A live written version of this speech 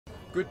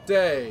Good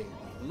day,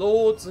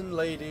 lords and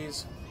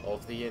ladies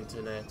of the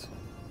internet.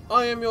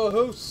 I am your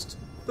host,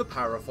 the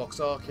Parafox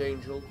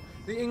Archangel,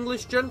 the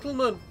English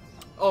gentleman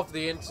of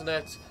the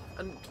internet,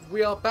 and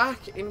we are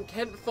back in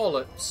Kent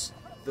Follett's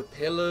The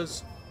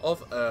Pillars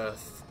of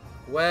Earth,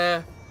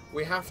 where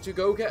we have to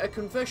go get a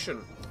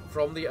confession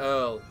from the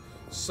Earl.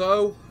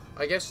 So,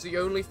 I guess the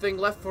only thing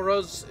left for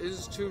us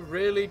is to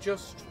really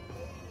just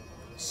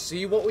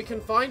see what we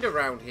can find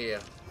around here.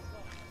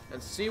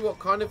 And see what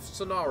kind of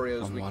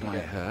scenarios we can get. From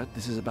what I heard,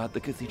 this is about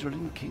the cathedral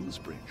in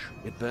Kingsbridge.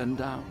 It burned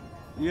down.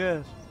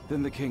 Yes.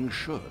 Then the king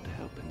should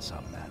help in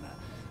some manner,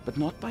 but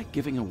not by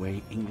giving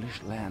away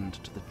English land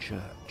to the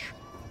church.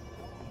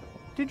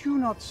 Did you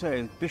not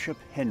say Bishop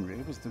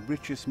Henry was the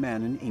richest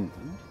man in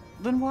England?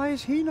 Then why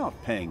is he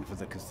not paying for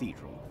the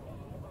cathedral?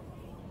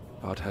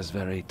 Pot has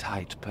very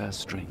tight purse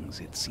strings,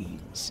 it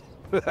seems.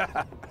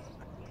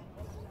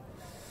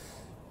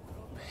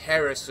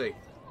 Heresy.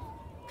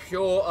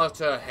 Pure,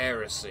 utter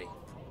heresy.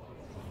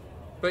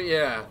 But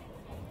yeah,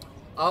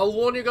 I'll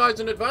warn you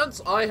guys in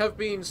advance, I have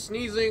been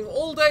sneezing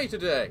all day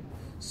today.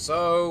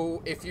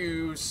 So, if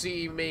you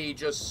see me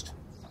just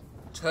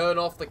turn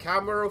off the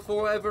camera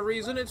for whatever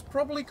reason, it's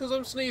probably because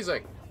I'm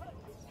sneezing.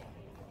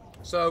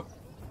 So,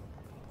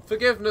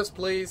 forgiveness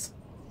please.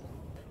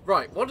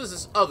 Right, what does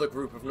this other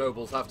group of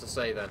nobles have to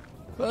say then?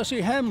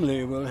 Percy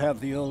Hamley will have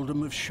the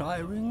earldom of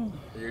Shiring.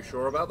 Are you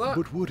sure about that?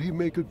 But would he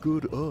make a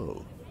good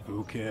earl?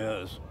 Who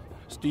cares?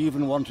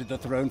 Stephen wanted the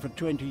throne for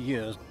 20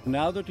 years.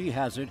 Now that he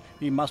has it,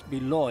 he must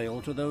be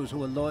loyal to those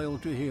who are loyal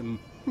to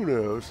him. Who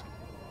knows?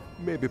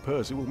 Maybe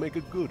Percy will make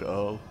a good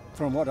earl.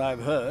 From what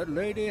I've heard,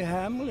 Lady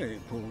Hamley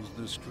pulls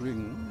the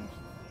strings.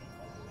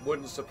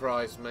 Wouldn't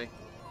surprise me.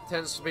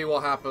 Tends to be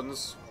what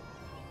happens.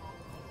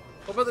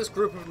 What about this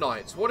group of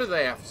knights? What do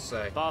they have to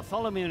say?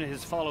 Bartholomew and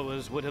his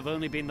followers would have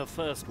only been the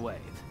first wave.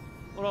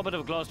 Robert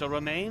of Gloucester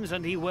remains,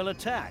 and he will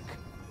attack.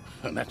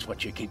 And that's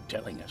what you keep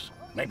telling us.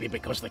 Maybe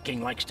because the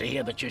king likes to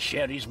hear that you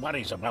share his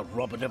worries about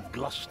Robert of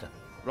Gloucester.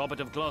 Robert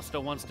of Gloucester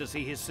wants to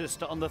see his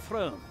sister on the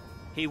throne.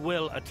 He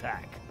will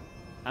attack.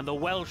 And the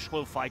Welsh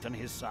will fight on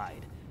his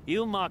side.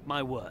 You mark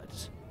my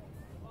words.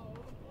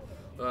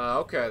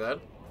 Okay then.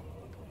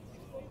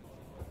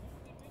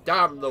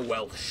 Damn the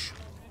Welsh.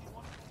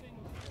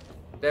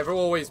 They've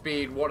always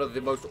been one of the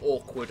most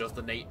awkward of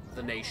the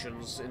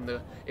nations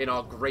in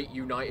our great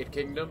United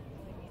Kingdom.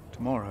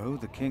 Tomorrow,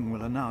 the king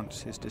will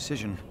announce his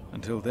decision.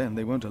 Until then,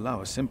 they won't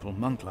allow a simple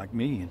monk like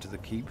me into the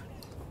keep.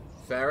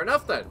 Fair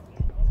enough, then.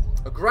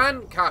 A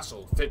grand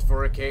castle, fit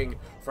for a king,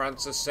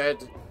 Francis said.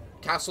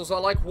 Castles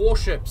are like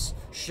warships,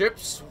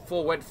 ships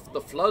for when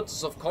the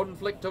floods of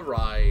conflict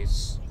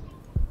arise.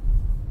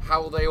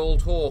 How they all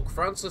talk.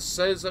 Francis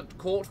says at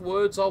court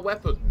words are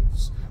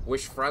weapons.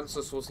 Wish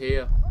Francis was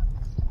here.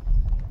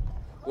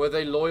 Were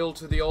they loyal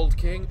to the old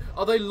king?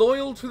 Are they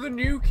loyal to the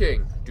new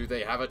king? Do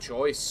they have a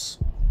choice?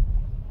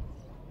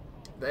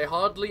 They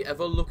hardly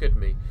ever look at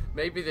me.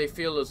 Maybe they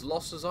feel as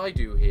lost as I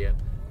do here.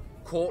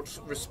 Court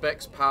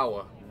respects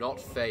power, not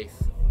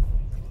faith.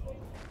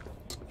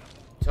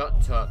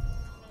 Tut tut.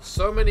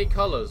 So many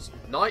colours.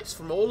 Knights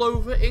from all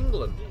over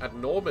England.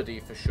 And Normandy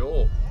for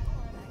sure.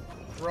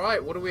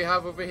 Right, what do we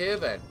have over here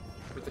then?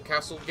 With the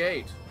castle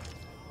gate.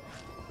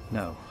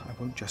 No, I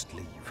won't just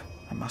leave.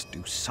 I must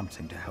do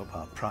something to help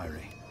our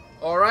priory.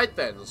 Alright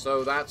then,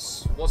 so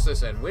that's... what's this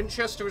then?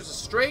 Winchester is a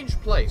strange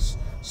place.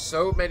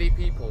 So many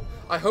people.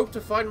 I hope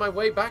to find my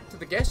way back to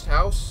the guest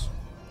house.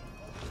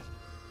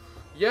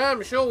 Yeah,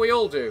 I'm sure we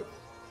all do.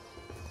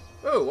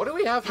 Oh, what do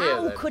we have here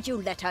then? How could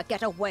you let her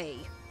get away?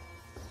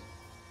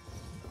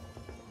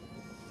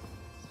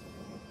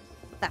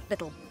 That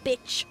little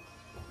bitch.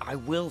 I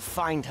will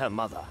find her,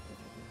 Mother.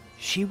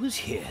 She was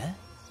here?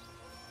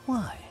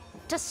 Why?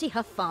 To see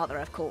her father,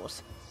 of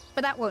course.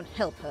 But that won't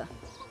help her.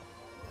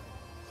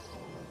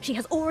 She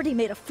has already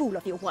made a fool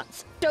of you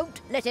once.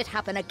 Don't let it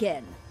happen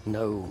again.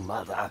 No,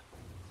 Mother.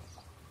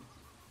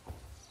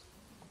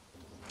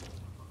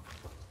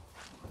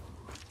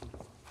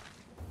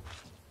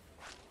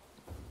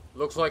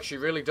 Looks like she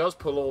really does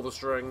pull all the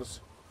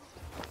strings.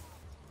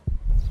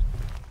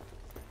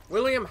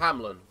 William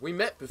Hamlin. We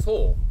met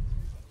before.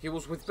 He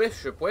was with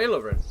Bishop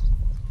Walerin,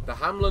 the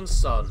Hamlin's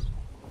son.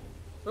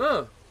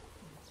 Oh.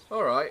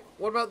 Alright,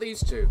 what about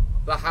these two?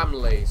 The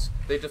Hamleys.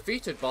 They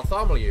defeated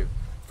Bartholomew.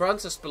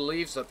 Francis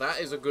believes that that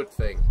is a good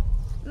thing.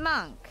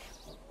 Monk,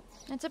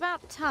 it's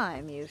about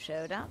time you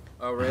showed up.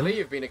 Oh really?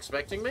 You've been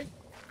expecting me?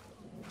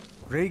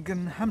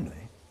 Regan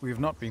Hamley? We have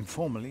not been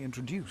formally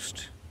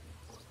introduced.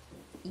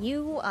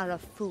 You are a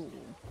fool.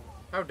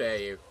 How dare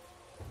you?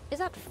 Is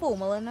that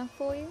formal enough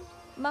for you,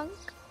 Monk?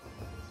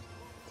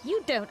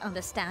 You don't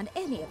understand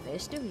any of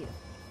this, do you?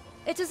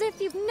 It's as if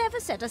you've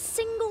never set a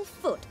single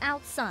foot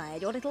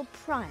outside your little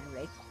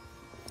priory.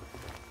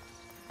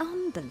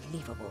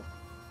 Unbelievable.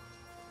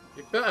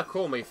 You'd better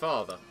call me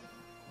father.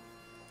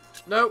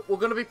 No, we're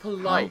going to be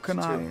polite. How can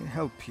I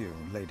help you,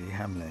 Lady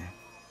Hamley?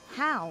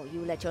 How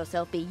you let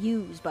yourself be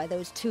used by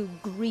those two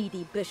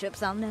greedy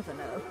bishops, I'll never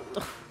know.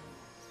 Ugh.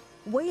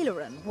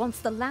 Walerin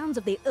wants the lands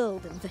of the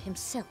earldom for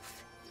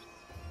himself.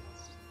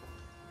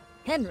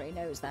 Henry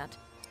knows that.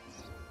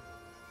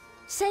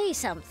 Say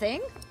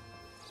something.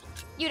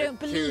 You don't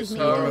believe me,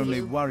 do You're you,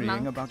 only worrying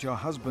monk? about your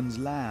husband's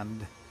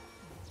land.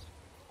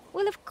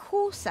 Well, of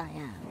course I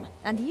am,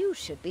 and you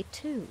should be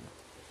too.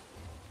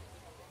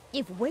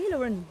 If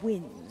Waleran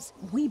wins,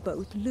 we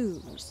both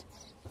lose.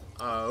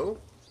 Oh?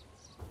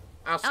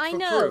 Ask I for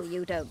know proof.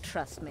 you don't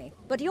trust me,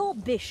 but your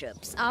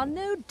bishops are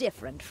no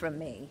different from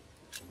me.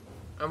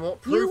 And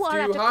what proof You are do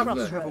at you a have Do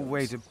you then? have a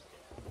way to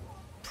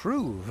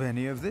prove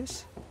any of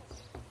this?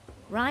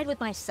 Ride with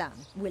my son,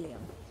 William.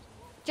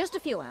 Just a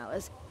few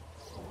hours.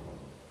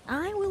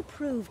 I will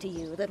prove to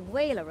you that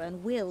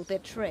Waleran will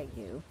betray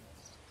you.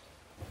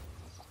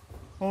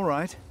 All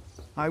right.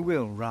 I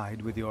will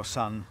ride with your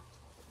son,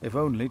 if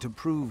only to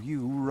prove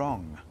you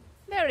wrong.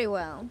 Very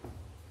well.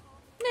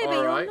 Maybe All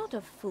you're right. not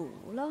a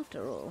fool,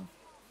 after all.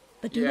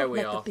 But do Yeah, not we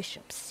let are. the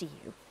bishops see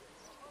you.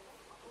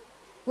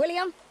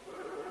 William,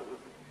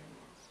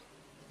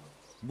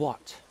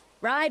 What?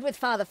 ride with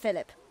Father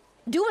Philip.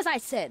 Do as I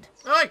said.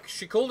 Aye,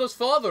 she called us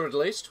father at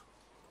least.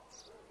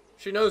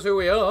 She knows who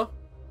we are.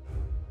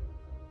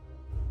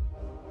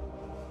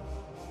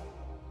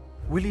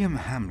 William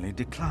Hamley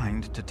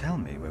declined to tell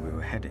me where we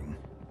were heading.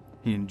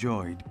 He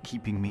enjoyed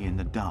keeping me in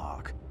the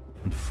dark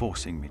and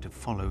forcing me to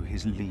follow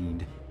his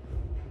lead.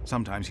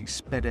 Sometimes he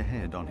sped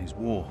ahead on his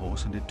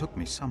warhorse, and it took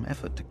me some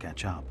effort to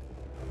catch up.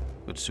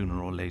 But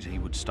sooner or later he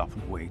would stop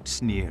and wait,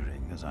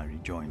 sneering as I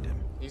rejoined him.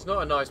 He's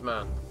not a nice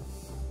man.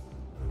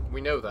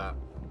 We know that.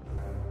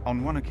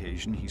 On one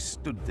occasion, he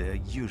stood there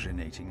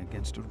urinating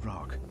against a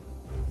rock.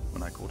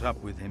 When I caught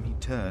up with him, he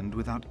turned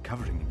without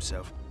covering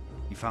himself.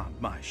 He found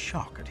my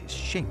shock at his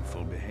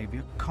shameful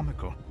behavior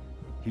comical.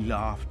 He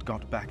laughed,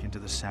 got back into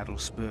the saddle,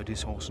 spurred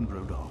his horse, and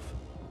rode off.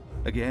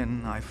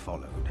 Again, I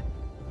followed,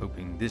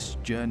 hoping this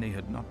journey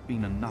had not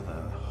been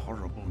another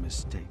horrible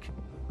mistake.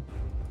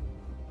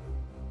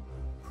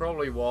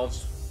 Probably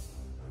was.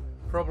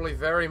 Probably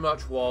very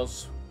much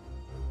was.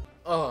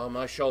 Oh,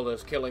 my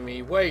shoulder's killing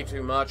me way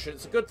too much.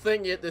 It's a good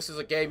thing yet this is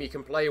a game you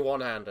can play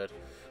one-handed.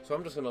 So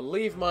I'm just going to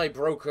leave my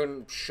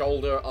broken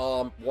shoulder,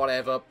 arm,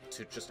 whatever,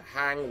 to just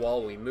hang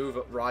while we move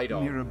it right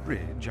on. Near a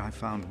bridge, I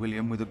found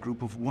William with a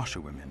group of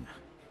washerwomen.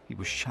 He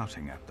was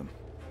shouting at them.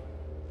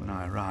 When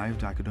I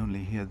arrived, I could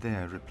only hear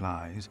their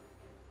replies.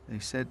 They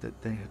said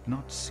that they had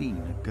not seen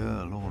a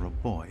girl or a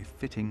boy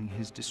fitting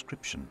his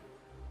description.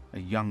 A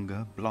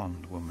younger,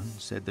 blonde woman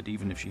said that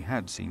even if she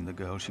had seen the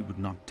girl, she would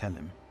not tell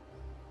him.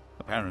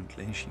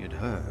 Apparently, she had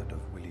heard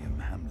of William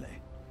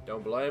Hamley.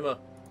 Don't blame her.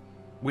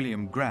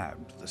 William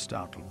grabbed the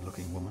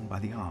startled-looking woman by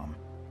the arm.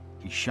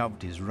 He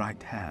shoved his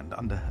right hand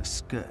under her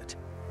skirt.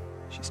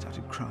 She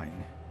started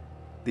crying.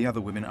 The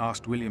other women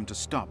asked William to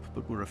stop,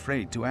 but were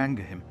afraid to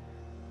anger him.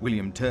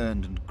 William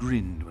turned and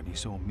grinned when he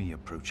saw me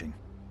approaching.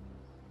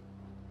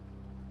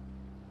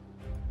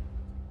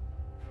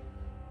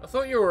 I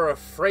thought you were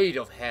afraid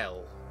of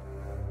hell,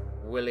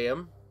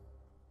 William.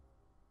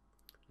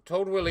 I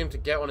told William to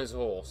get on his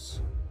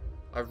horse.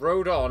 I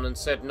rode on and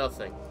said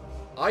nothing.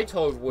 I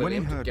told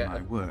William When he to get...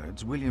 heard my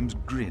words, William's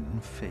grin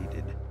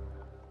faded.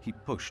 He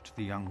pushed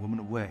the young woman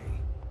away.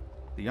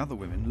 The other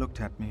women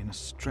looked at me in a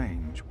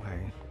strange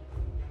way.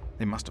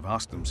 They must have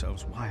asked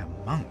themselves why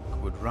a monk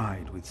would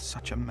ride with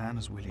such a man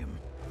as William.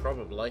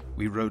 Probably.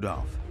 We rode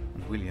off,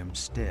 and William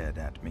stared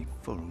at me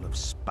full of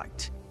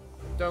spite.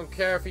 Don't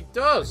care if he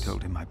does. I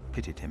told him I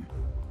pitied him.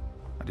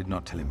 I did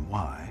not tell him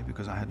why,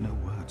 because I had no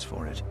words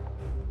for it.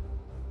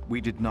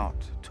 We did not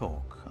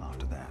talk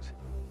after that.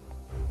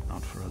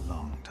 Not for a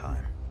long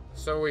time.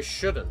 So we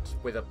shouldn't,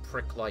 with a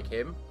prick like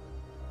him.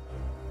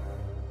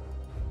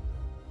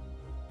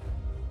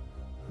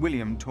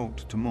 William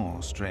talked to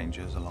more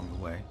strangers along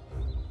the way.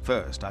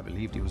 First, I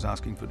believed he was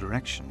asking for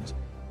directions.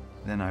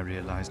 Then I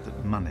realized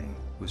that money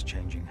was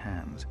changing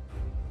hands.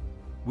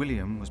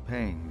 William was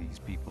paying these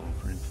people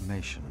for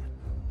information.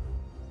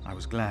 I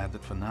was glad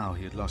that for now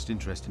he had lost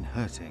interest in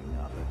hurting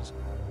others.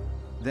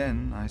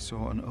 Then I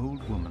saw an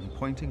old woman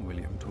pointing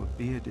William to a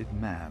bearded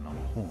man on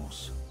a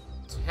horse.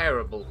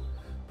 Terrible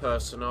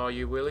person are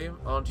you, William?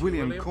 Aren't you,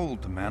 William William?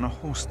 called the man a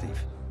horse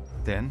thief.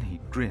 Then he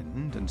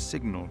grinned and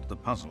signaled the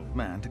puzzled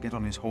man to get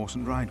on his horse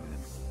and ride with him.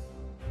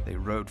 They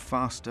rode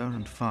faster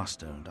and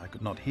faster, and I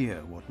could not hear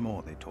what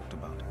more they talked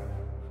about.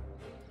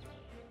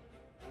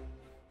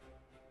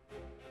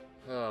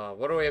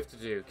 What do we have to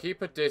do?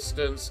 Keep a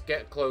distance,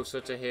 get closer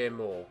to hear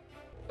more.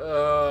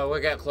 We'll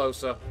get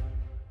closer.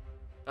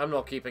 I'm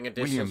not keeping a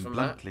distance William from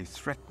bluntly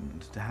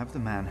threatened to have the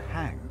man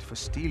hanged for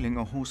stealing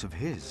a horse of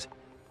his,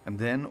 and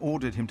then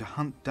ordered him to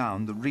hunt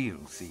down the real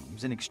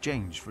thieves in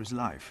exchange for his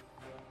life.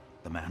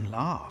 The man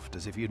laughed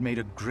as if he had made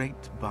a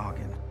great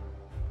bargain.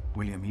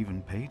 William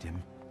even paid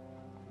him.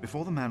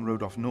 Before the man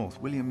rode off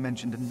north, William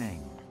mentioned a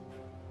name.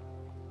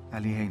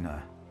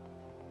 Aliena.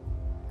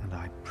 And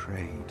I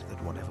prayed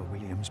that whatever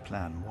William's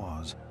plan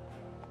was,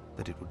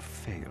 that it would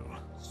fail.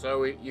 that.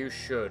 So you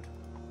should.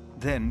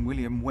 Then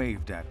William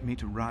waved at me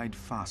to ride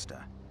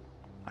faster.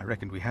 I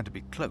reckoned we had to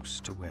be close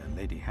to where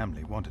Lady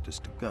Hamley wanted us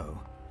to go.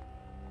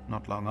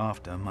 Not long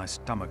after, my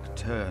stomach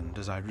turned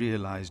as I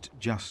realized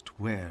just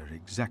where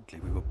exactly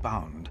we were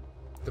bound.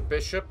 The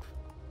bishop?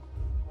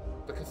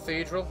 The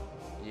cathedral?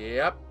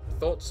 Yep,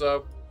 thought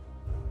so.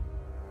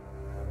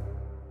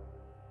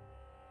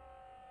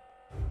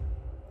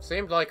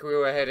 Seemed like we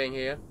were heading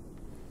here.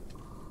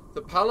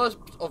 The palace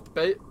of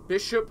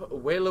Bishop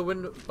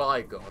Whelowin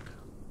Bygod.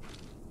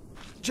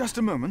 Just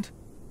a moment.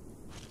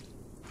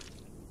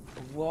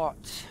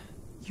 What?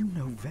 You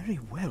know very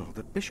well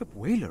that Bishop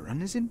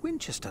Whelowin is in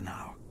Winchester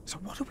now. So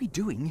what are we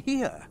doing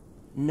here?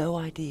 No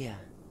idea.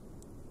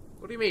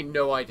 What do you mean,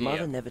 no idea?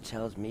 Mother never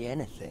tells me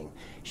anything.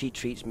 She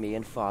treats me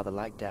and Father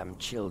like damn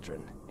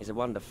children. It's a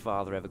wonder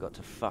Father ever got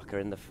to fuck her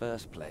in the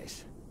first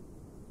place.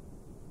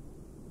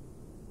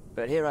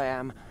 But here I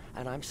am,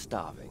 and I'm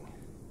starving.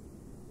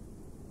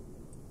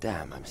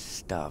 Damn, I'm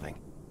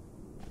starving.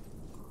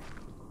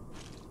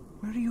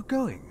 Where are you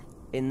going?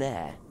 In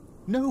there.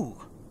 No.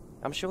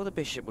 I'm sure the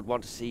bishop would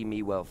want to see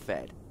me well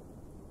fed.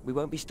 We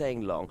won't be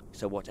staying long,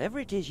 so whatever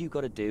it is you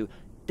gotta do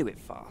it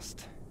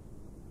fast.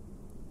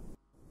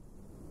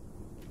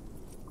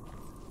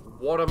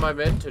 What am I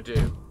meant to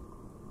do?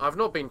 I've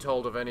not been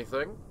told of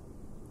anything.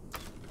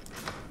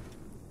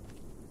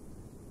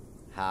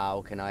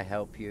 How can I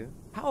help you?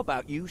 How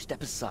about you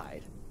step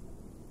aside?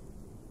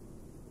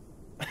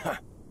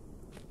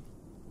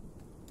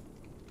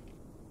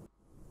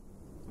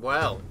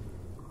 Well,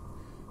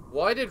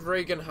 why did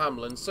Regan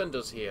Hamlin send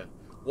us here?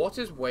 What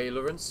is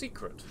Whelowin's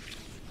secret?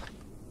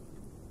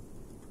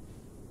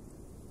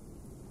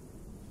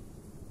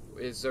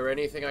 Is there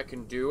anything I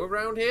can do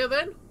around here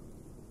then?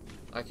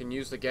 I can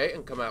use the gate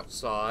and come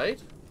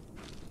outside.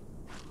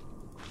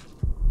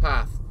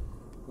 Path.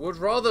 Would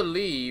rather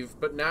leave,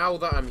 but now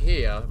that I'm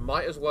here,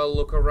 might as well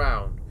look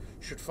around.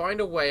 Should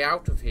find a way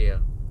out of here.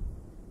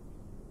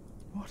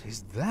 What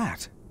is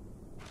that?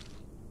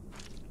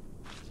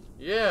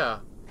 Yeah,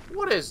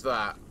 what is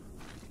that?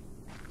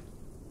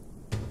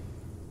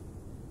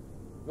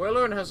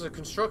 Whelowin has a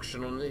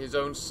construction on his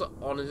own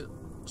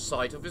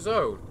site of his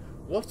own.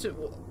 What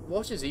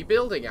is he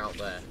building out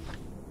there?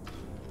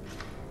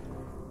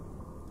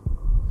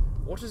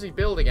 What is he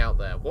building out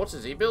there? What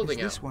is he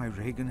building out? Is this why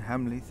Regan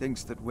Hamley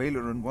thinks that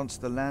Whelowin wants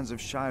the lands of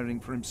Shiring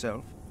for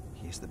himself?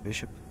 He is the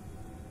bishop.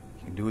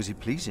 He can do as he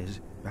pleases.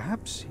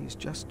 Perhaps he's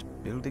just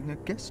building a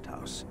guest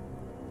house.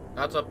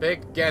 That's a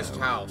big guest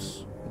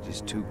house. It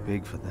is too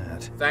big for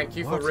that. Thank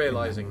you for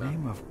realizing that. What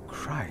in the name of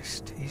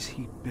Christ is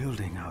he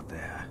building out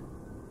there?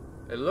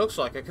 It looks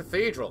like a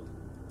cathedral.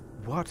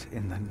 What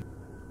in the...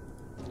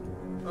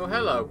 Oh,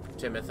 hello,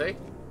 Timothy.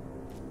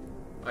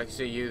 I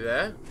see you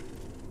there.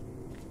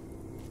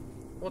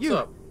 What's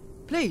up?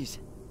 Please.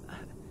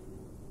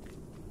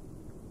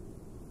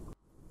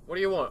 What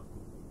do you want?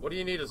 What do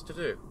you need us to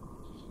do?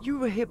 You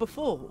were here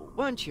before,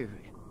 weren't you?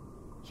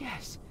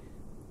 Yes.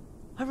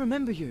 I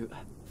remember you.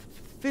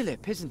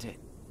 Philip, isn't it?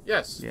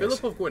 Yes,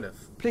 Philip of Gwynedd.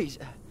 Please,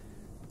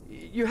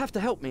 you have to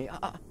help me.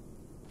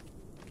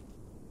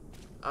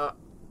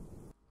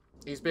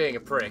 He's being a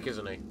prick,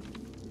 isn't he?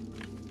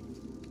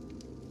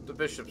 The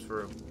bishop's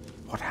room.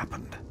 What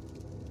happened?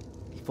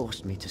 He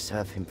forced me to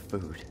serve him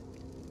food.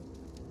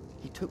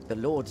 He took the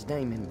Lord's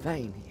name in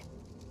vain,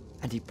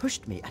 and he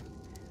pushed me and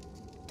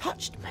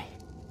touched me.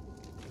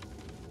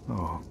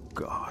 Oh,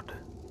 God.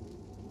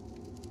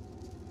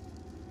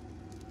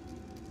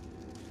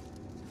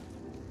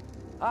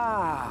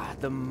 Ah,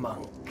 the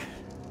monk.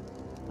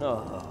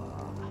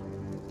 Oh.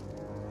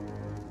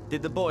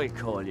 Did the boy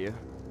call you?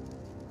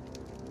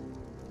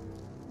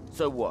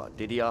 So what?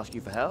 Did he ask you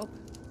for help?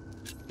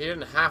 He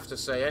didn't have to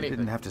say anything. He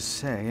didn't have to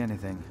say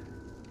anything.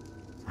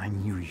 I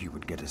knew you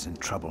would get us in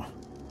trouble.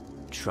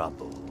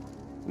 Trouble?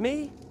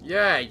 Me?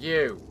 Yeah,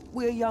 you.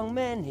 We're young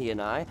men, he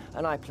and I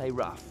play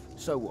rough.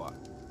 So what?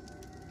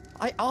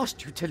 I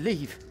asked you to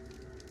leave.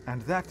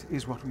 And that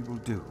is what we will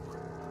do.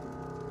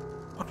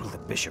 What will the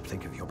bishop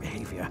think of your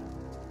behavior?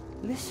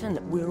 Listen,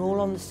 we're all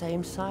on the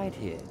same side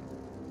here.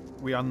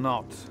 We are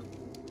not.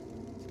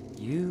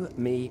 You,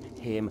 me,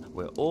 him,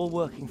 we're all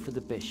working for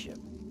the bishop.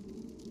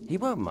 He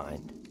won't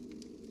mind.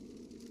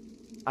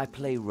 I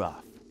play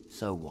rough,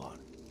 so what?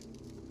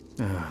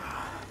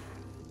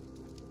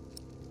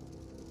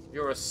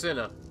 You're a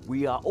sinner.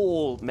 We are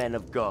all men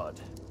of God.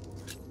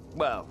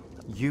 Well...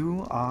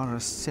 You are a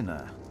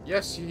sinner.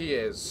 Yes, he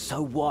is.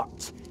 So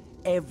what?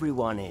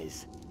 Everyone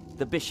is.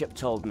 The bishop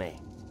told me.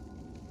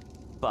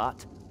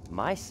 But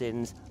my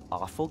sins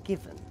are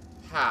forgiven.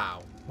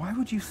 How? Why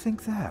would you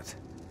think that?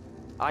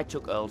 I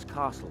took Earl's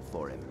castle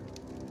for him.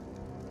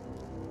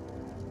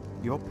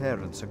 Your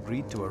parents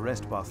agreed to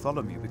arrest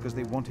Bartholomew because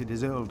they wanted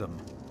his earldom.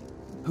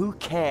 Who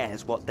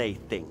cares what they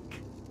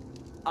think?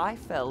 I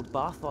felled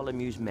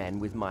Bartholomew's men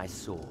with my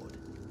sword.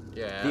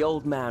 Yeah. The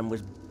old man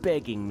was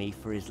begging me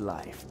for his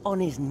life. On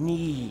his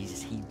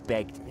knees, he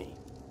begged me.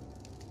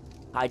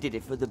 I did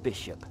it for the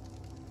bishop.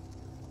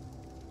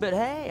 But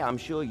hey, I'm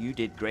sure you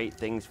did great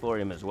things for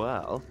him as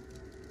well.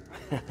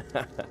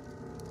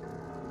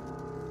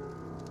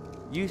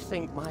 You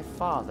think my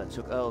father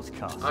took Earl's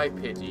castle? I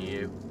pity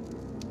you.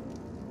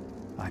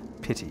 I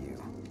pity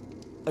you.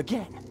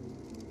 Again?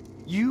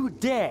 You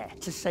dare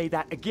to say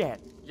that again?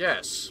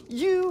 Yes.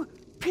 You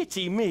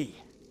pity me?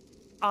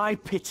 I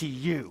pity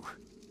you.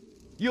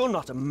 You're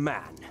not a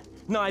man.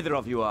 Neither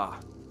of you are.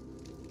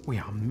 We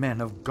are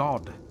men of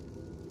God.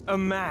 A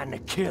man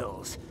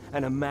kills,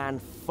 and a man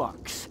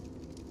fucks.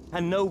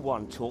 And no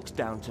one talks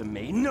down to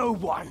me. No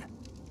one!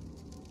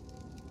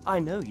 I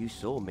know you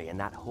saw me and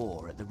that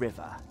whore at the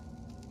river.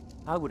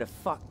 I would have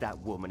fucked that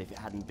woman if it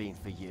hadn't been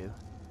for you.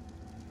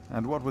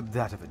 And what would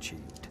that have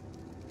achieved?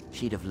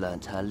 She'd have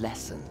learnt her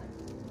lesson.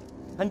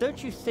 And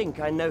don't you think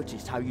I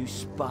noticed how you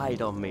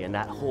spied on me and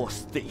that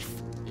horse thief?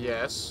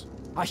 Yes.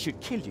 I should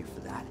kill you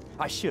for that.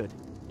 I should.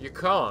 You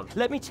can't.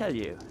 Let me tell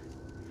you.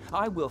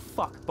 I will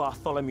fuck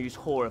Bartholomew's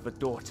whore of a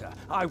daughter.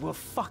 I will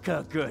fuck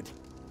her good.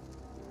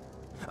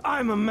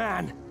 I'm a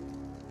man!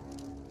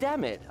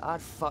 Damn it,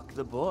 I'd fuck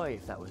the boy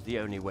if that was the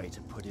only way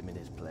to put him in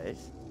his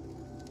place.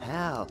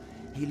 Hell,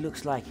 he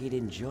looks like he'd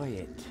enjoy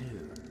it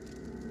too.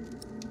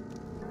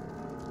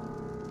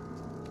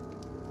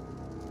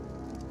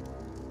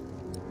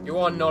 You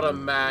are not a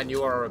man,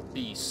 you are a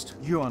beast.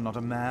 You are not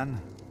a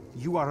man.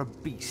 You are a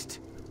beast.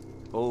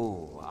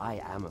 Oh,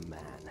 I am a man.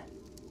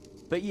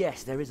 But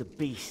yes, there is a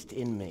beast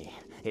in me.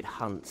 It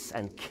hunts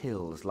and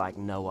kills like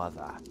no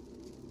other.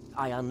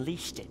 I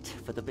unleashed it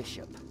for the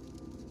bishop.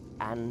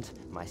 And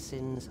my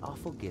sins are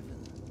forgiven.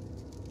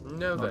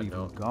 No, not they're even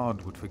not.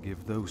 God would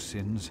forgive those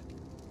sins.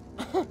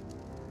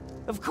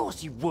 Of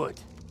course you would.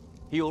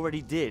 He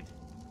already did.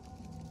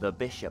 The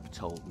bishop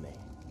told me.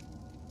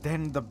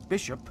 Then the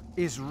bishop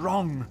is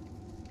wrong.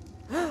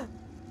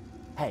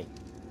 Hey,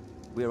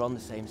 we're on the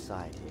same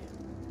side here.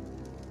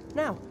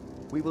 Now,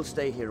 we will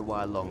stay here a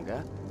while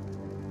longer,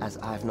 as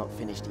I've not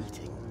finished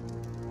eating.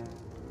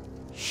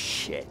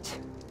 Shit.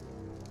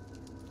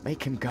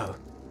 Make him go.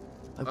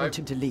 I want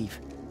him to leave.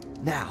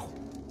 Now.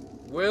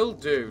 Will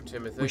do,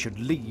 Timothy. We should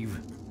leave.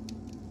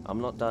 I'm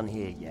not done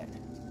here yet.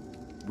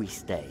 We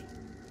stay.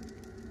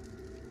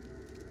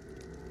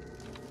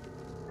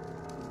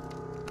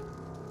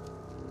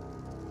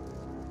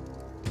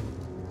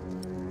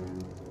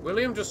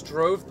 William just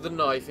drove the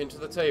knife into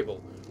the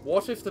table.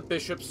 What if the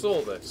bishop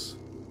saw this?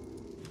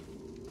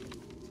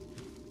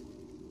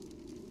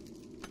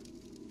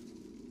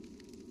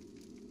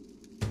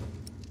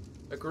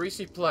 A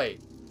greasy plate.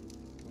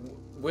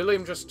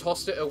 William just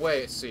tossed it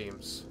away, it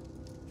seems.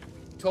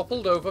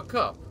 Toppled over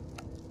cup.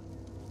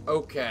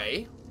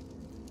 Okay.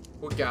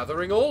 We're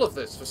gathering all of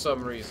this for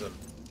some reason.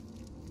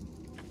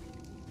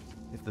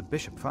 If the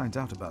bishop finds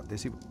out about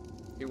this,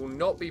 he will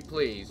not be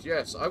pleased.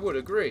 Yes, I would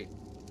agree.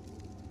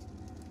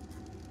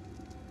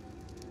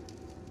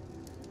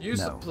 Use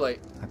the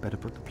plate. I better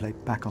put the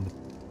plate back on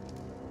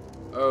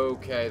the...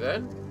 Okay,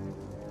 then.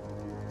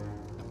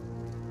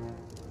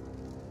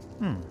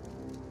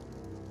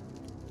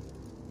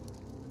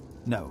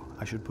 No,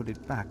 I should put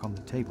it back on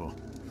the table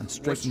and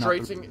straighten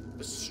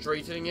out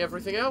straightening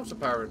everything out,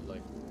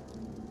 apparently.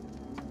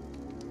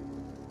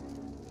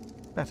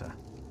 Better.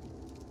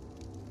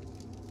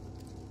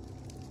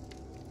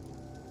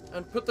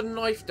 And put the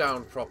knife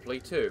down properly,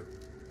 too.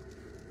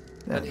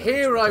 There, and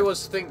here I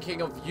was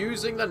thinking of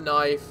using the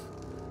knife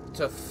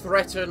to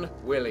threaten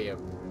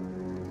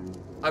William.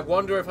 I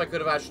wonder if I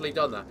could have actually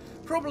done that.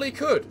 Probably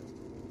could.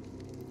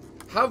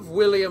 Have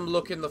William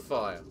look in the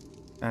fire.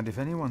 And if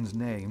anyone's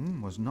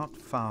name was not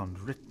found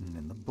written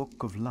in the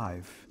Book of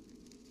Life,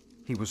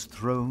 he was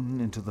thrown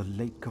into the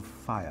lake of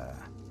fire.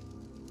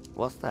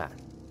 What's that?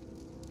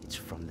 It's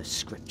from the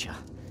scripture.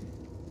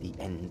 The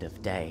end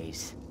of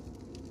days.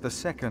 The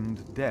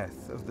second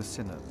death of the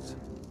sinners.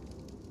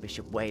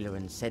 Bishop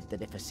Waleran said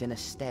that if a sinner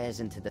stares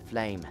into the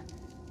flame,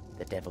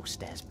 the devil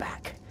stares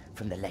back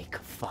from the lake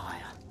of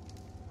fire.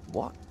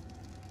 What?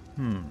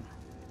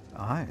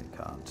 I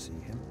can't see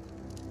him.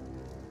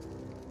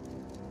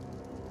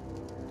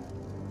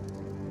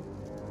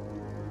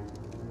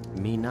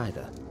 Me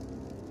neither.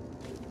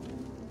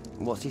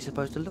 What's he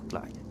supposed to look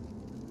like?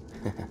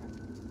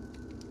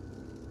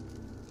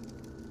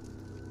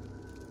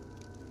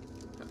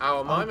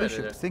 Our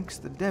bishop thinks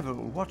the devil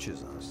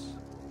watches us.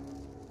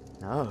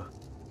 No.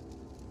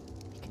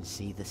 He can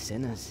see the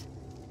sinners,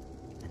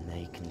 and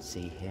they can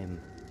see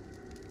him.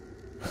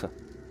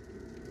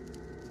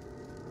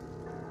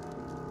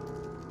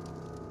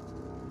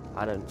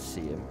 I don't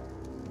see him.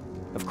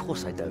 Of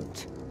course I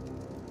don't.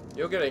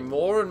 You're getting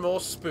more and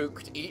more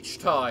spooked each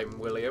time,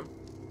 William.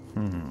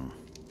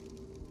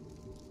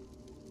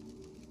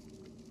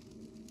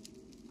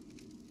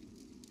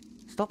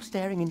 Stop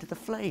staring into the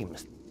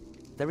flames.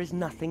 There is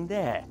nothing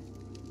there.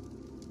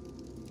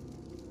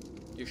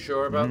 You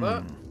sure about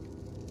that?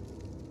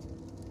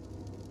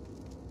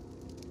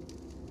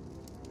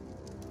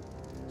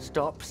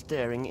 Stop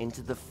staring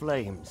into the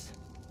flames.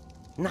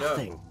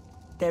 Nothing. No.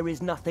 There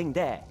is nothing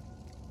there.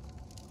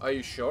 Are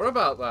you sure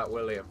about that,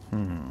 William?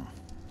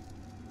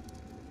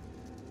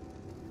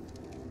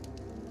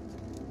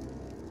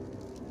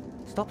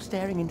 Stop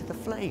staring into the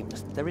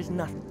flames. There is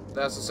nothing.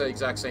 That's the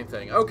exact same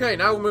thing. Okay,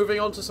 now we're moving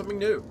on to something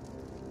new.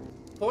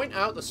 Point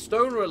out the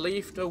stone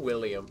relief to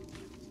William.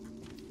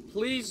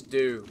 Please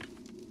do.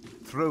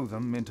 Throw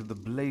them into the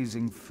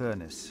blazing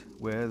furnace,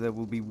 where there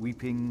will be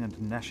weeping and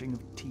gnashing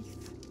of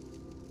teeth.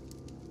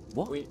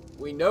 What?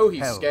 We know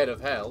he's Hell. scared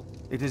of hell.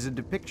 It is a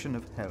depiction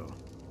of hell.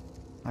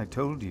 I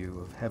told you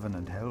of heaven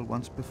and hell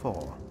once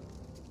before.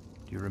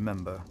 Do you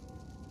remember?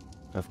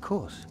 Of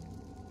course.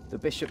 The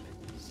bishop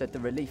said the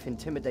relief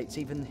intimidates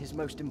even his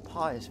most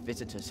impious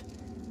visitors.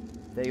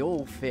 They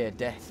all fear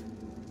death.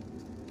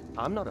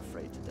 I'm not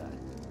afraid to die.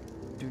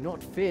 Do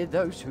not fear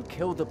those who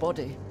kill the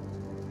body.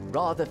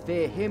 Rather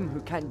fear him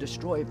who can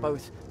destroy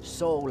both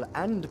soul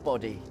and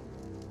body.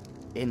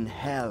 In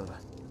hell.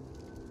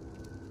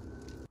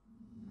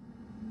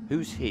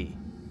 Who's he?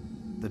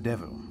 The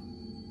devil.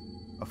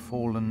 A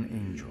fallen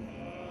angel.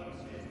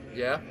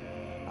 Yeah?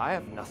 I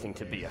have nothing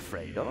to be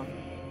afraid of.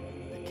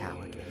 The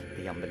cowardly,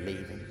 the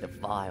unbelieving, the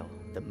vile,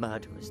 the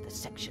murderers, the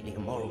sexually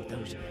immoral,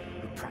 those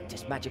who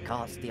practice magic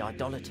arts, the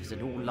idolaters,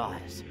 and all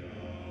liars.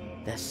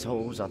 Their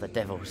souls are the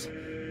devil's.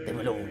 They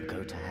will all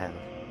go to hell.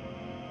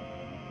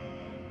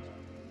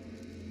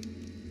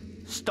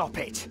 Stop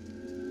it!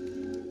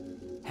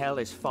 Hell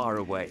is far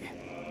away.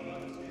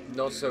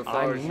 Not so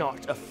far. I'm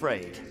not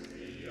afraid.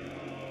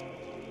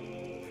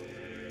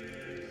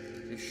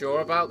 You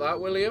sure about that,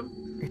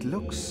 William? It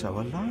looks so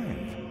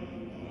alive.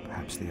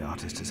 Perhaps the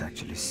artist has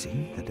actually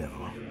seen the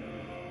devil.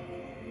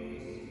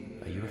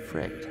 Are you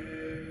afraid?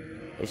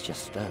 It's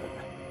just stone.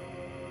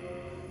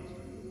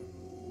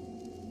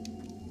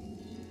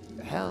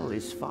 Hell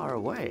is far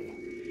away.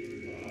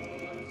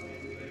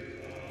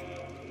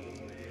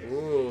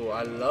 Ooh,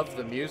 I love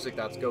the music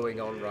that's going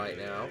on right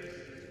now.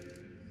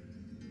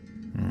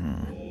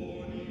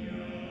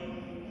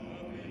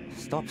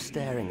 Stop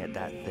staring at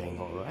that thing,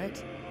 all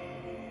right?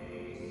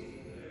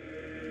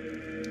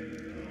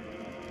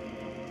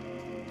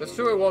 Let's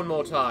do it one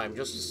more time,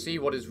 just to see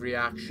what his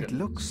reaction. It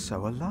looks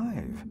so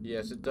alive.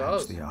 Yes, it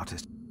Perhaps does. the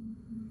artist...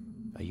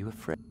 Are you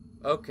afraid?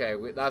 Okay,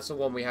 that's the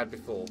one we had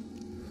before.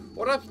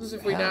 What happens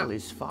if we Hell now...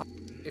 is far...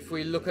 If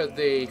we look at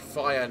the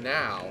fire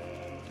now...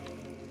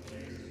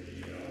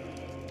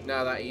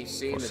 Now that he's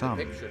seen For the some,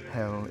 depiction.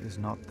 hell is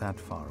not that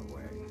far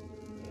away.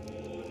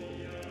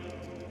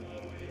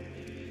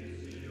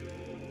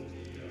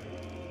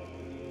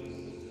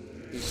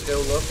 He's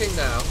still looking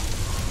now.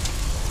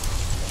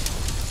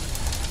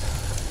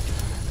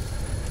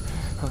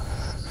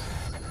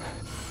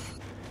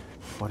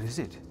 What is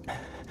it?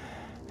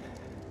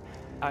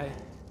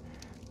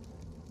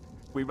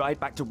 We ride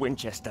back to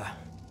Winchester.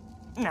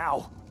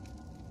 Now!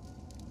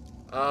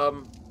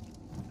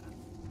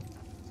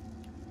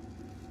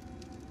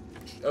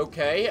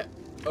 Okay.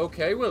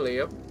 Okay,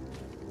 William.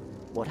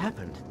 What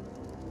happened?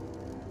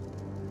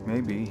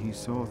 Maybe he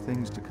saw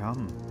things to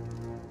come.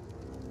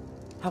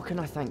 How can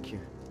I thank you?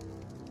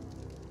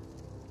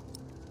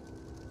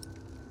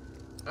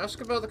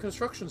 Ask about the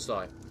construction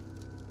site.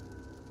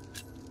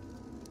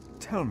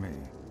 Tell me,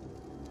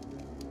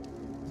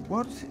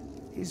 what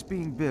is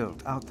being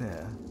built out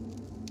there?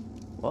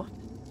 What?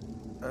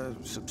 A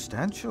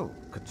substantial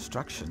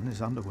construction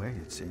is underway,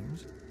 it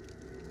seems.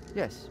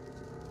 Yes,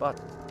 but...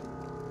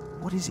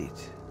 What is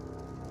it?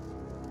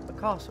 A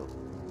castle.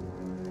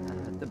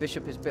 The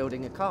bishop is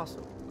building a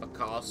castle. A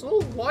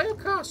castle? Why a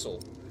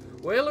castle?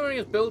 Whalering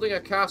is building a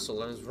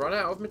castle and has run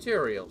out of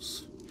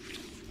materials.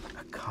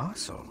 A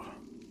castle?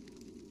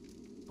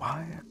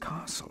 Why a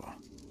castle?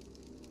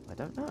 I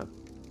don't know.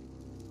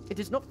 It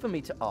is not for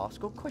me to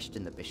ask or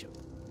question the bishop.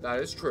 That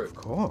is true. Of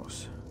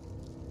course.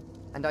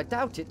 And I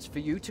doubt it's for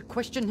you to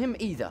question him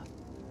either.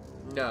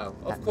 No,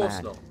 of That course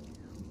man, not.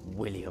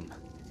 William,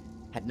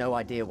 had no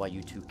idea why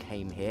you two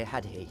came here,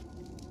 had he?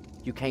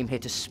 You came here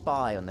to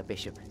spy on the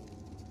bishop.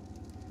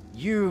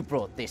 You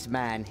brought this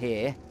man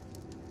here.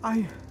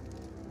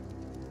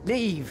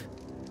 Leave!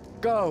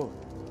 Go!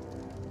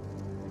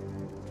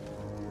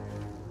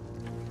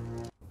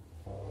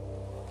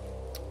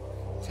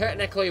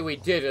 Technically we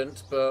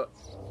didn't, but...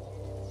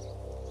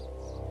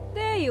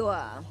 There you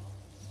are.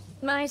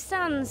 My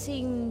son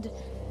seemed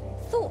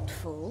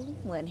thoughtful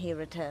when he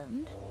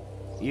returned.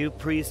 You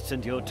priests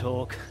and your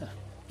talk.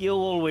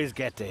 You'll always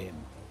get to him.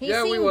 He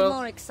Yeah, we seemed will.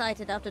 more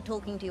excited after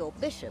talking to your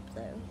bishop,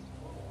 though.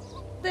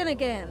 Then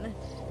again,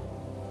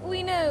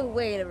 we know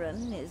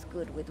Waleran is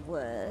good with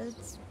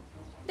words.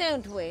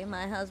 Don't we,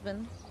 my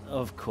husband?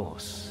 Of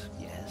course,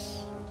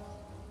 yes.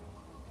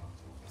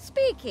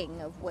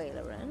 Speaking of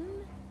Waleran,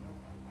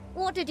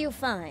 what did you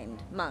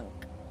find, monk?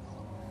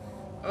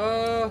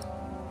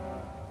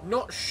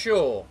 Not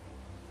sure.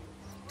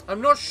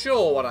 I'm not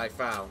sure what I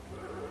found.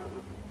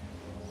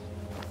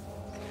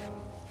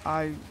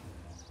 I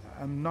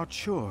am not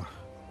sure.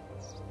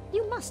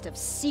 You must have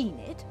seen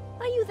it.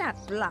 Are you that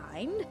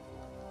blind?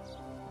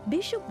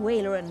 Bishop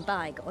Waleran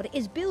Bygod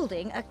is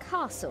building a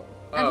castle,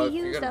 and Oh, he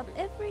you're used gonna- up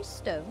every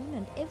stone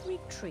and every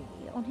tree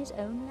on his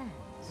own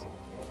lands.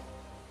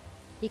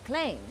 He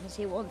claims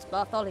he wants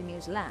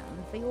Bartholomew's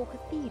land for your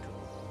cathedral.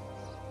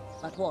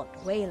 But what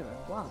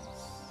Waleran wants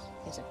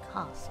is a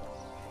castle.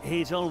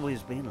 He's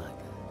always been like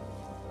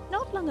that.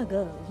 Not long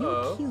ago, you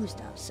Oh. accused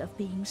us of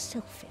being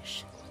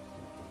selfish.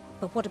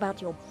 But what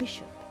about your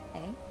bishop,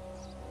 eh?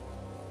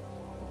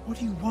 What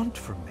do you want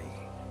from me?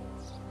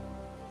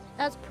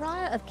 As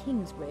Prior of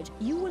Kingsbridge,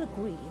 you will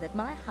agree that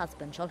my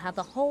husband shall have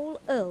the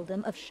whole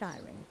earldom of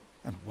Shiring.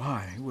 And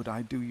why would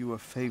I do you a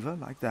favor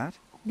like that?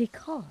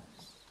 Because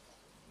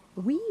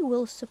we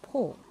will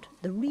support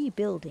the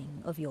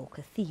rebuilding of your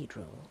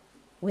cathedral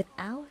with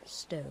our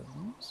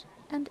stones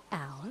and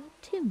our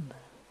timber.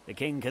 The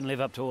king can live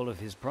up to all of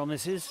his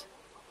promises,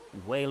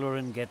 and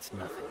Wailoran gets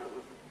nothing.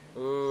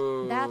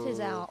 Ooh. That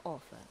is our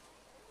offer.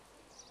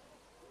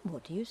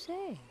 What do you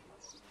say?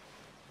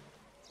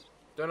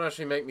 Don't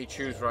actually make me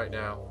choose right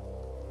now.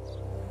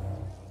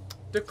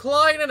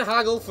 Decline and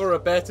haggle for a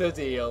better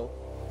deal.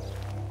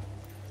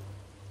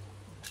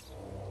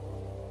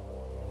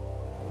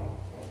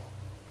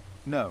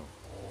 No,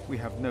 we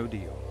have no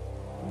deal.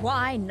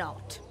 Why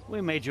not? We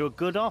made you a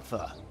good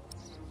offer.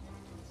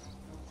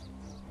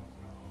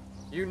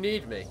 You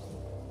need me.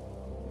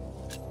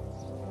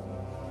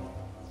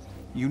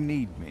 You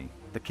need me.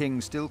 The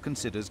king still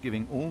considers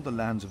giving all the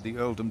lands of the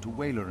earldom to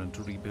Wailoran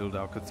to rebuild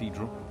our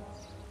cathedral.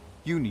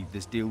 You need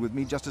this deal with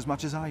me just as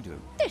much as I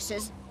do. This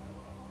is...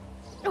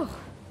 Oh.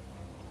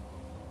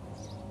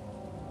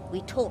 We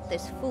taught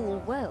this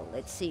fool well,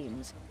 it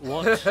seems.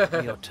 What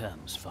are your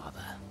terms, father?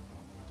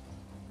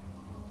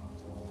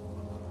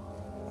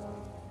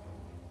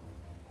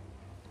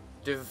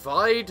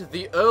 Divide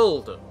the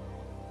earldom.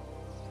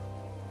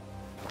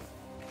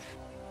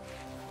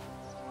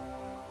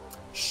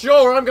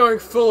 Sure, I'm going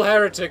full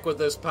heretic with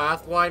this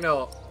path. Why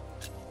not?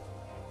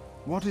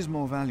 What is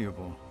more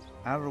valuable,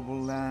 arable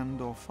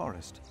land or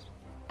forest?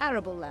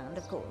 Arable land,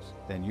 of course.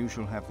 Then you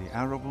shall have the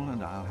arable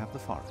and I'll have the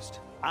forest.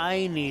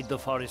 I need the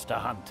forest to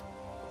hunt.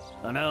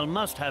 An earl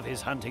must have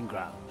his hunting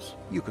grounds.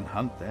 You can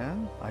hunt there.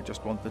 I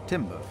just want the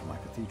timber for my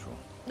cathedral.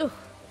 Ugh.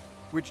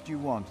 Which do you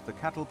want, the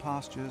cattle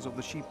pastures or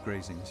the sheep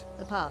grazings?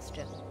 The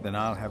pasture. Then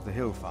I'll have the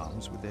hill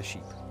farms with their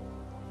sheep.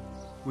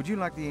 Would you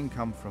like the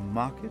income from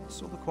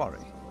markets or the quarry?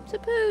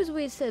 Suppose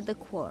we said the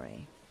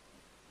quarry.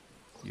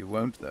 You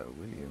won't, though,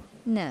 will you?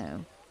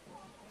 No.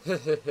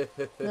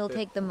 We'll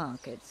take the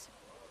markets.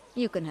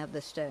 You can have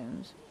the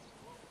stones.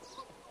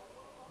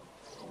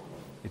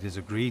 It is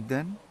agreed,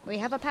 then? We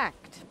have a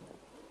pact.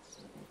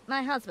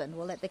 My husband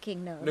will let the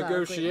king know of our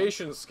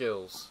Negotiation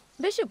skills.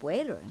 Bishop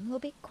Wailoran will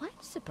be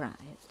quite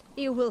surprised.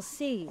 You will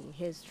see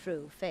his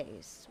true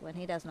face when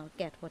he does not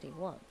get what he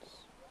wants.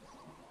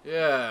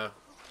 Yeah,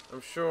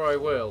 I'm sure I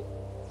will.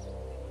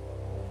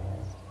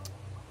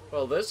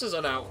 Well, this is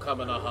an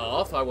outcome and a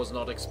half I was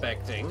not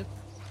expecting.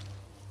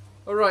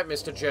 Alright,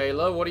 Mr.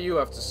 Jailer, what do you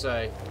have to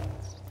say?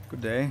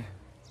 Good day.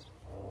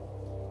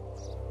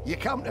 You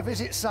come to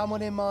visit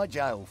someone in my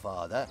jail,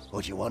 Father?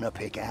 Or do you want to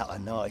pick out a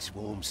nice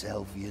warm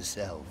cell for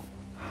yourself?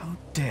 How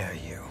dare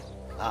you?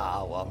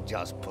 Oh, I'm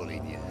just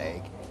pulling your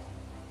leg.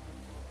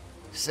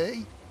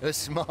 See? A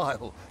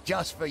smile.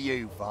 Just for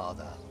you,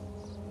 Father.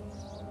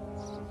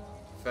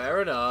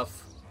 Fair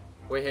enough.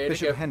 We're here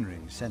Bishop to get... Henry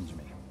sends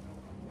me.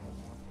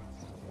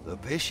 The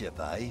bishop,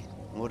 eh?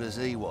 What does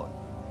he want?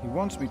 He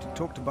wants me to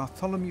talk to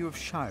Bartholomew of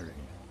Shiring.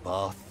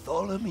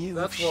 Bartholomew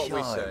of Shiring?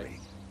 That's what we say.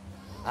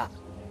 Ah.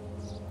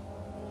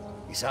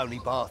 It's only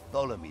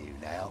Bartholomew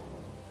now.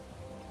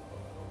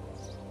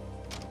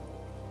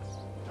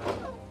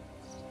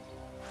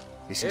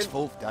 It's his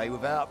 4th day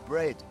without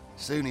bread.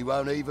 Soon he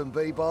won't even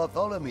be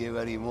Bartholomew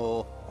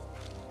anymore.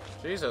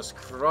 Jesus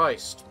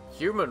Christ.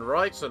 Human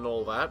rights and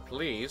all that,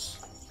 please.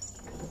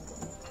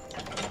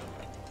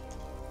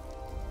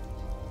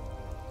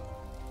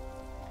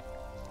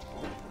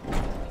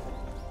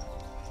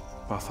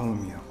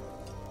 Bartholomew.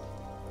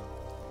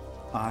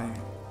 I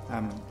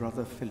am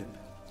Brother Philip.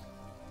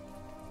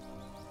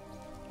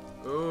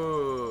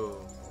 Ooh.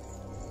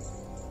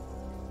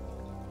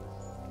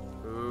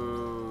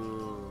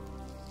 Ooh.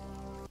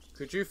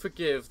 Could you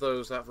forgive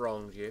those that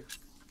wronged you?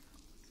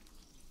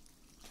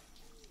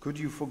 Could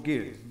you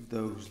forgive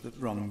those that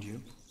wronged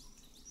you?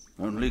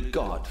 Only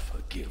God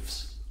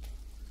forgives.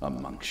 A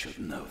monk should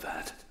know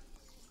that.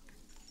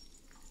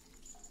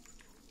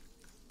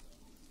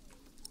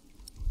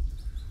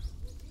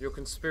 Your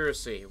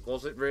conspiracy,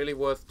 was it really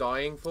worth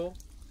dying for?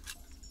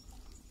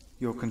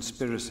 Your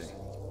conspiracy.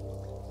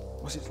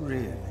 Was it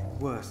really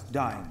worth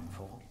dying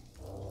for?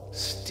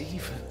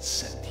 Stephen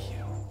sent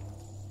you.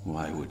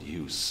 Why would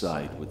you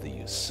side with the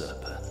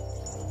usurper?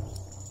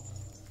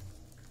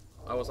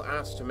 I was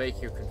asked to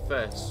make you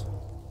confess.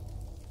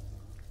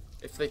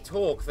 If they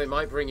talk, they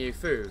might bring you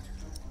food.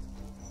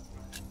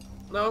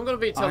 No, I'm going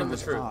to be telling the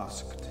truth. I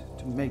was asked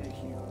to make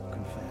you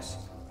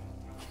confess.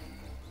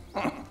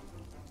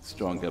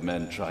 Stronger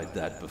men tried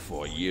that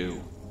before you.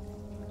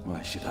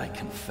 Why should I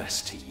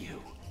confess to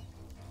you?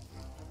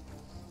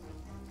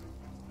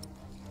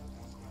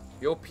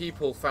 Your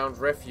people found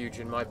refuge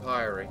in my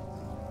priory.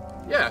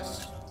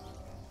 Yes.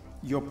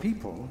 Your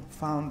people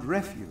found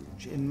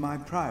refuge in my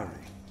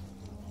priory.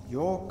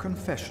 Your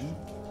confession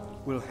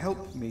will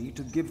help me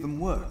to give them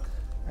work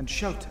and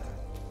shelter.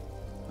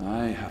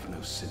 I have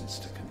no sins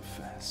to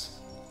confess.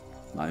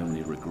 My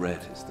only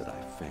regret is that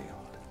I failed.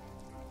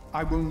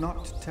 I will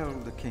not tell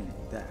the king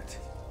that.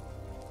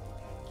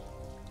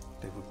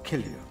 They will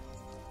kill you.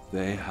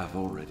 They have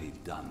already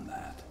done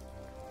that.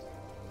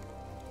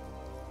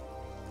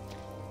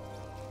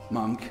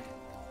 Monk,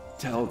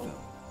 tell them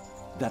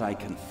that I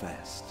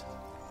confessed.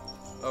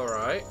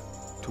 Alright.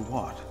 To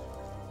what?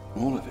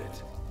 All of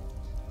it.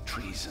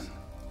 Treason.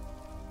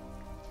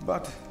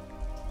 But...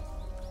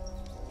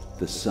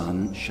 The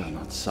son shall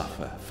not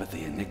suffer for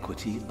the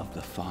iniquity of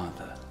the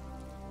father.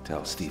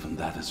 Tell Stephen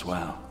that as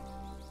well.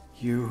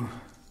 You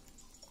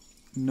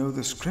know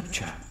the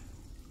scripture?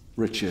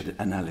 Richard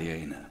and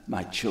Aliena,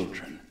 my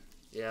children.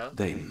 Yeah.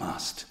 They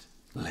must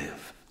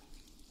live.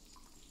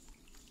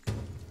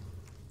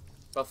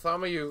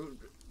 Bartholomew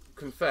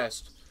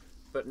confessed,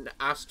 but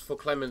asked for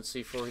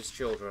clemency for his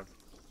children.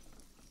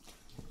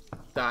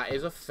 That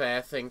is a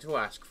fair thing to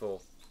ask for.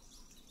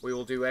 We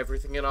will do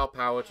everything in our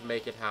power to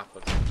make it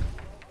happen.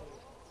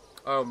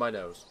 Oh, my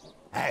nose.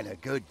 And a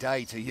good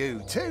day to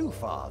you too,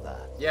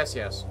 Father. Yes,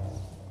 yes.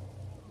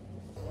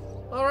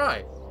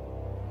 Alright.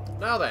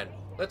 Now then,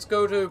 let's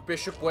go to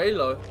Bishop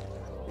Waylon,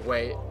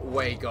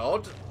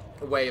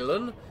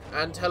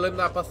 and tell him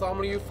that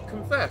Bartholomew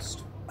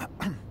confessed.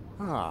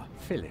 Ah,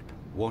 Philip.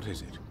 What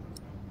is it?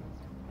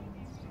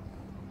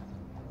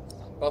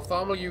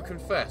 Bartholomew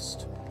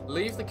confessed.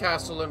 Leave the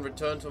castle and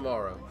return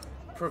tomorrow.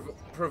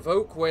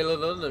 Provoke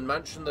Waylon and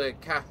mention the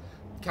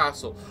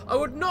castle.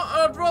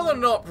 I'd rather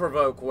not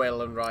provoke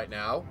Waylon right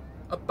now.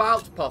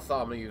 About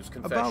Bartholomew's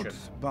confession.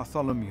 About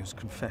Bartholomew's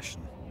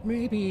confession.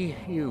 Maybe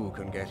you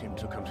can get him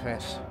to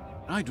confess.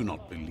 I do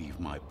not believe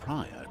my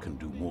prior can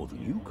do more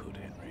than you could,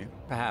 Henry.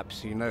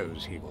 Perhaps he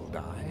knows he will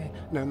die,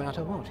 no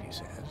matter what he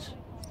says.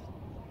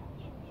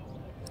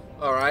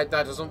 Alright,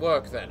 that doesn't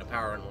work then,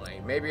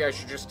 apparently. Maybe I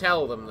should just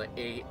tell them that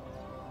he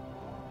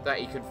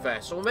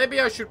confessed. Or maybe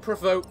I should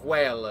provoke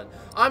Waylon.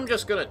 I'm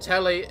just gonna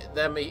tell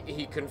them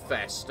he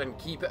confessed and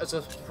keep it as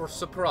a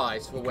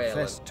surprise for Waylon. He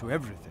confessed to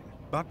everything,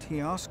 but he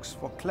asks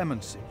for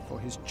clemency for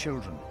his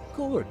children.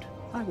 Good.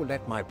 I will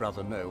let my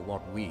brother know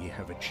what we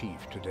have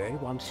achieved today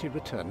once he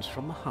returns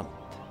from the hunt.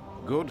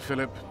 Good,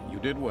 Philip. You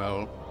did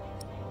well.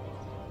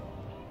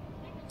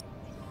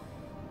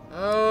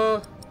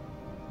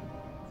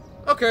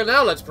 Okay,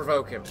 now let's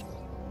provoke him.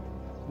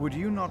 Would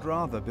you not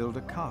rather build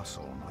a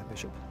castle, my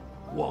bishop?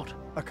 What?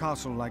 A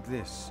castle like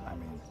this, I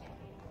mean.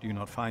 Do you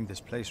not find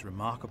this place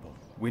remarkable?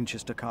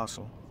 Winchester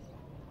Castle?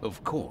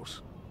 Of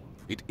course.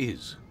 It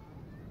is.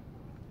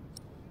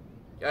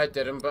 Yeah, it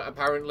didn't, but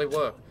apparently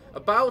work.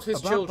 About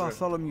his children. About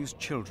Bartholomew's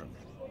children.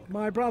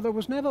 My brother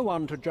was never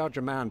one to judge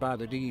a man by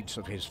the deeds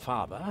of his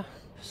father.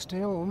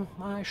 Still,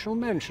 I shall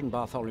mention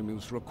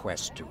Bartholomew's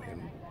request to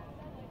him.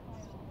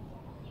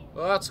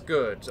 Well, that's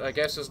good. I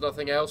guess there's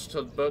nothing else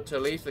but to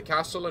leave the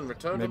castle and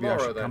return tomorrow,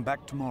 Maybe I should then. come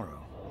back tomorrow.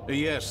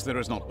 Yes, there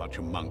is not much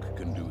a monk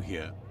can do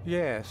here.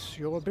 Yes,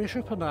 your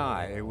bishop and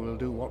I will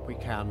do what we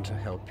can to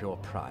help your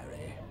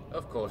priory.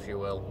 Of course you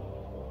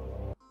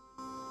will.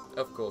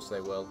 Of course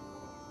they will.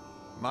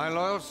 My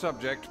loyal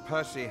subject,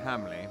 Percy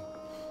Hamley,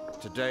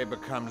 today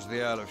becomes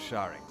the Earl of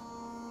Sharing.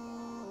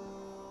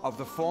 Of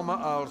the former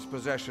Earl's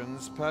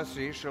possessions,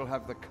 Percy shall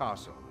have the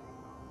castle.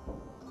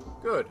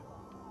 Good.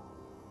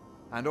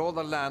 And all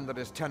the land that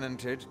is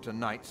tenanted to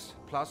knights,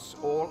 plus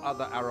all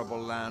other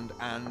arable land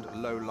and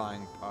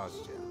low-lying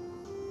pasture.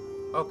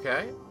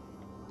 Okay.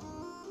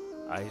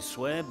 I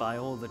swear by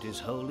all that is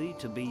holy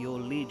to be your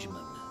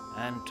liegeman,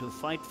 and to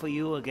fight for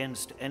you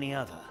against any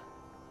other.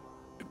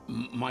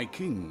 My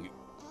king...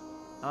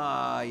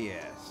 Ah,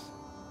 yes.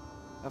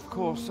 Of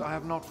course, I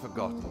have not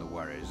forgotten the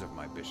worries of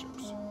my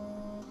bishops.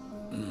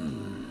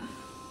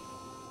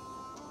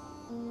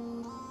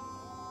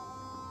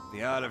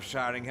 The Earl of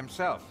Sharing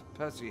himself,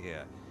 Percy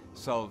here,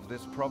 solved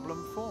this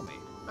problem for me.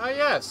 Ah,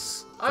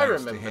 yes. I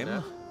remember Thanks to him,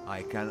 now.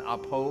 I can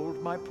uphold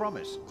my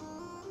promise.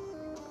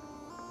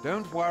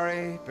 Don't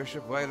worry,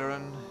 Bishop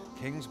Waleran.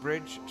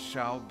 Kingsbridge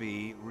shall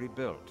be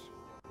rebuilt.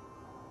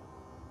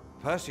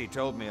 Percy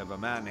told me of a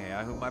man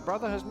here whom my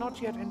brother has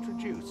not yet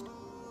introduced.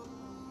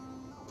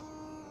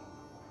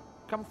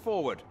 Come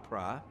forward,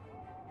 Prior.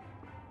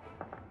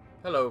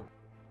 Hello.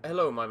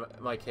 Hello,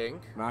 my king.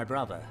 My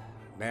brother,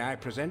 may I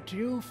present to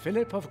you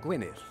Philip of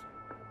Gwynedd?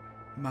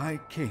 My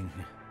king.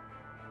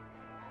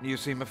 You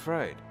seem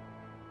afraid.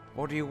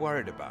 What are you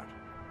worried about?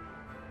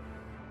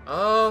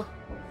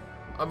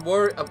 I'm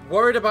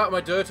worried about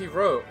my dirty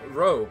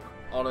robe,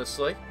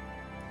 honestly.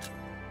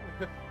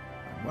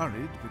 I'm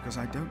worried because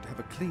I don't have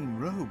a clean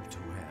robe to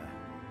wear.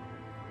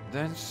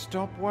 Then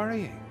stop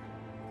worrying.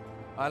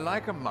 I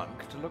like a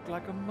monk to look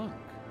like a monk,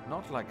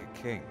 not like a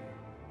king.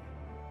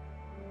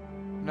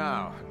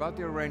 Now, about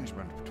the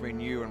arrangement between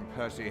you and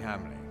Percy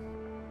Hamley.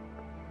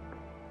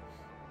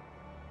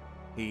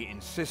 He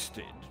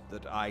insisted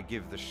that I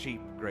give the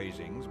sheep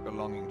grazings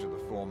belonging to the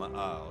former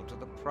Earl to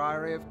the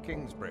Priory of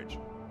Kingsbridge.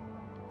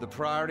 The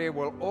Priory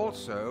will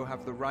also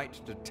have the right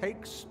to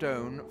take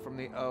stone from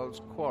the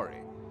Earl's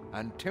quarry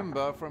and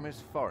timber from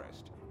his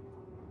forest.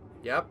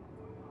 Yep.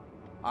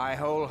 I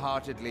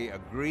wholeheartedly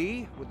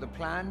agree with the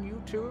plan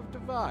you two have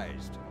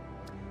devised.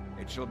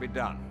 It shall be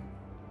done.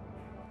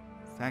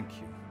 Thank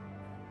you.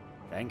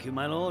 Thank you,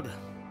 my lord.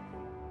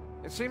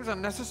 It seems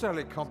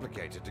unnecessarily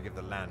complicated to give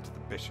the land to the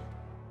bishop.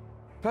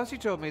 Percy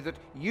told me that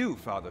you,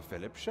 Father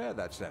Philip, share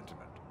that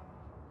sentiment.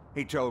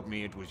 He told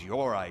me it was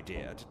your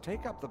idea to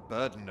take up the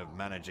burden of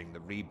managing the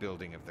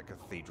rebuilding of the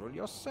cathedral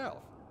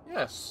yourself.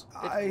 Yes,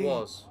 it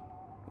was.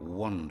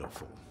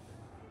 Wonderful.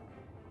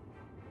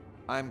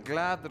 I'm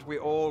glad that we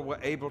all were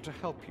able to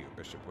help you,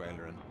 Bishop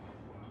Waleran,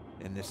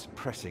 in this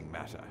pressing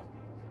matter.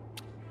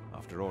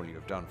 After all you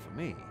have done for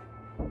me.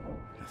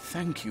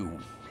 Thank you,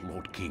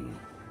 Lord King.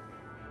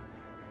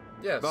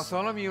 Yes.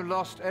 Bartholomew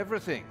lost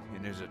everything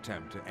in his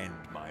attempt to end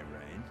my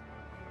reign.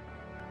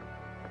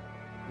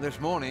 This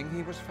morning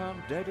he was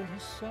found dead in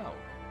his cell.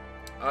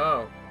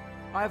 Oh.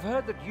 I've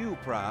heard that you,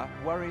 Prior,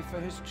 worry for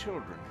his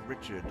children,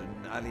 Richard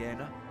and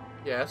Aliena.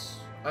 Yes,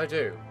 I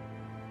do.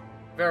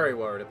 Very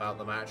worried about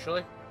them,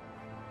 actually.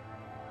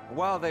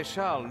 While they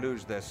shall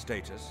lose their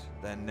status,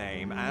 their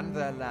name, and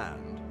their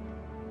land,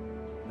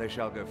 they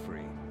shall go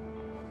free,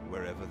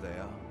 wherever they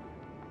are.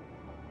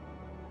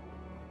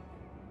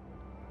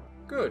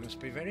 Good. You must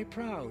be very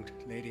proud,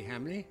 Lady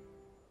Hamley.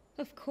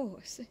 Of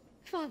course.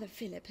 Father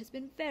Philip has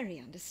been very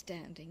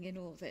understanding in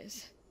all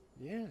this.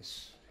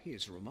 Yes, he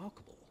is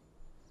remarkable.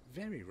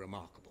 Very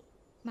remarkable.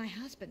 My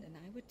husband and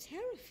I were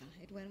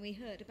terrified when we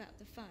heard about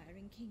the fire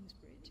in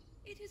Kingsbridge.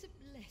 It is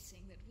a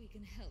blessing that we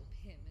can help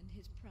him and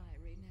his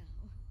priory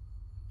now.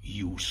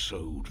 You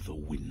sowed the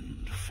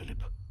wind,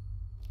 Philip.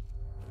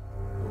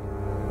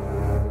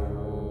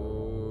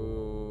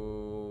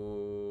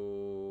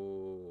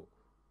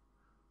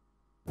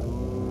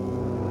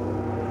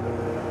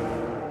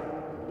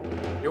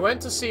 You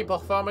went to see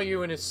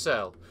Bartholomew in his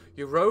cell.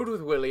 You rode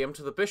with William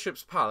to the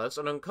bishop's palace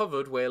and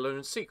uncovered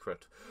Waleran's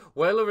secret.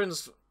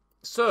 Waleran's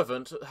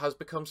servant has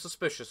become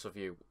suspicious of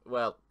you.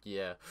 Well,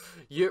 yeah.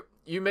 You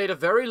made a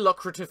very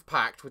lucrative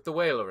pact with the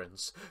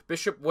Walerans.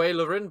 Bishop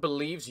Waleran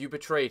believes you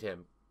betrayed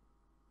him.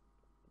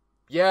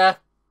 Yeah,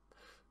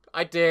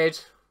 I did.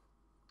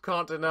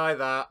 Can't deny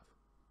that.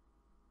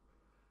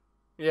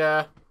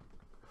 Yeah.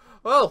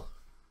 Well,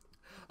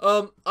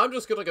 I'm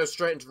just gonna go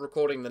straight into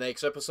recording the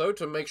next episode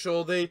to make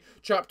sure the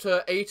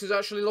chapter 8 is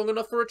actually long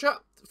enough for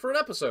an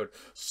episode.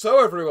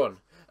 So everyone,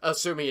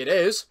 assuming it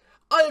is,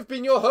 I have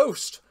been your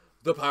host,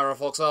 the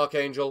Parafox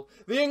Archangel,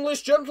 the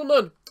English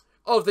gentleman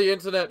of the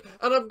internet,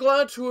 and I'm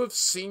glad to have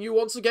seen you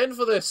once again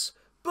for this.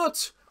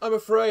 But I'm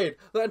afraid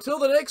that until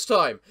the next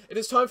time, it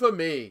is time for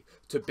me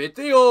to bid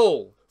thee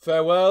all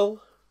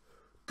farewell,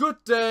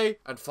 good day,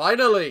 and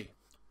finally,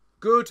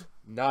 good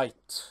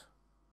night.